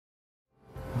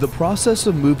The process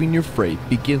of moving your freight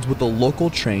begins with a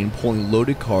local train pulling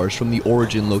loaded cars from the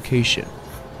origin location.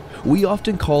 We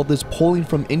often call this pulling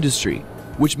from industry,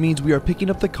 which means we are picking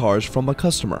up the cars from a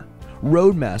customer.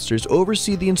 Roadmasters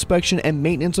oversee the inspection and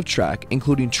maintenance of track,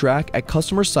 including track at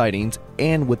customer sidings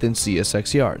and within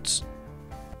CSX yards.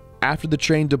 After the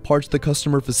train departs the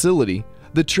customer facility,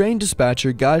 the train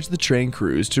dispatcher guides the train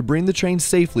crews to bring the train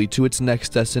safely to its next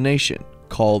destination,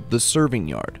 called the serving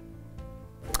yard.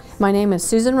 My name is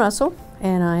Susan Russell,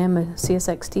 and I am a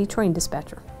CSXT train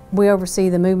dispatcher. We oversee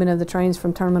the movement of the trains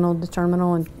from terminal to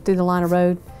terminal and through the line of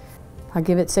road. I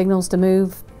give it signals to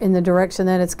move in the direction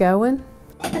that it's going.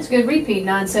 That's good. Repeat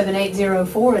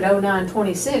 97804 at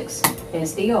 0926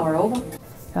 SDR,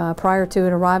 over. Prior to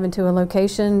it arriving to a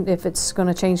location, if it's going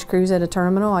to change crews at a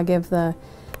terminal, I give the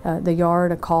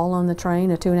yard a call on the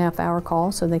train, a 2.5-hour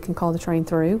call, so they can call the train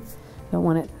through. Don't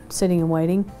want it sitting and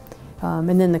waiting. And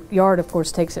then the yard, of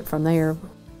course, takes it from there.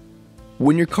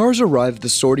 When your cars arrive at the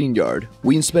sorting yard,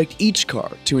 we inspect each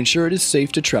car to ensure it is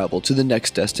safe to travel to the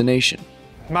next destination.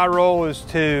 My role is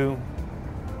to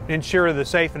ensure the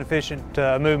safe and efficient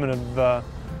movement of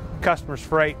customers'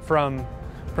 freight from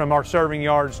our serving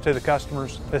yards to the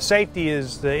customers. The safety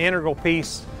is the integral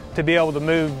piece to be able to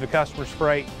move the customer's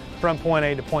freight from point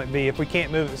A to point B. If we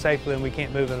can't move it safely, then we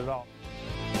can't move it at all.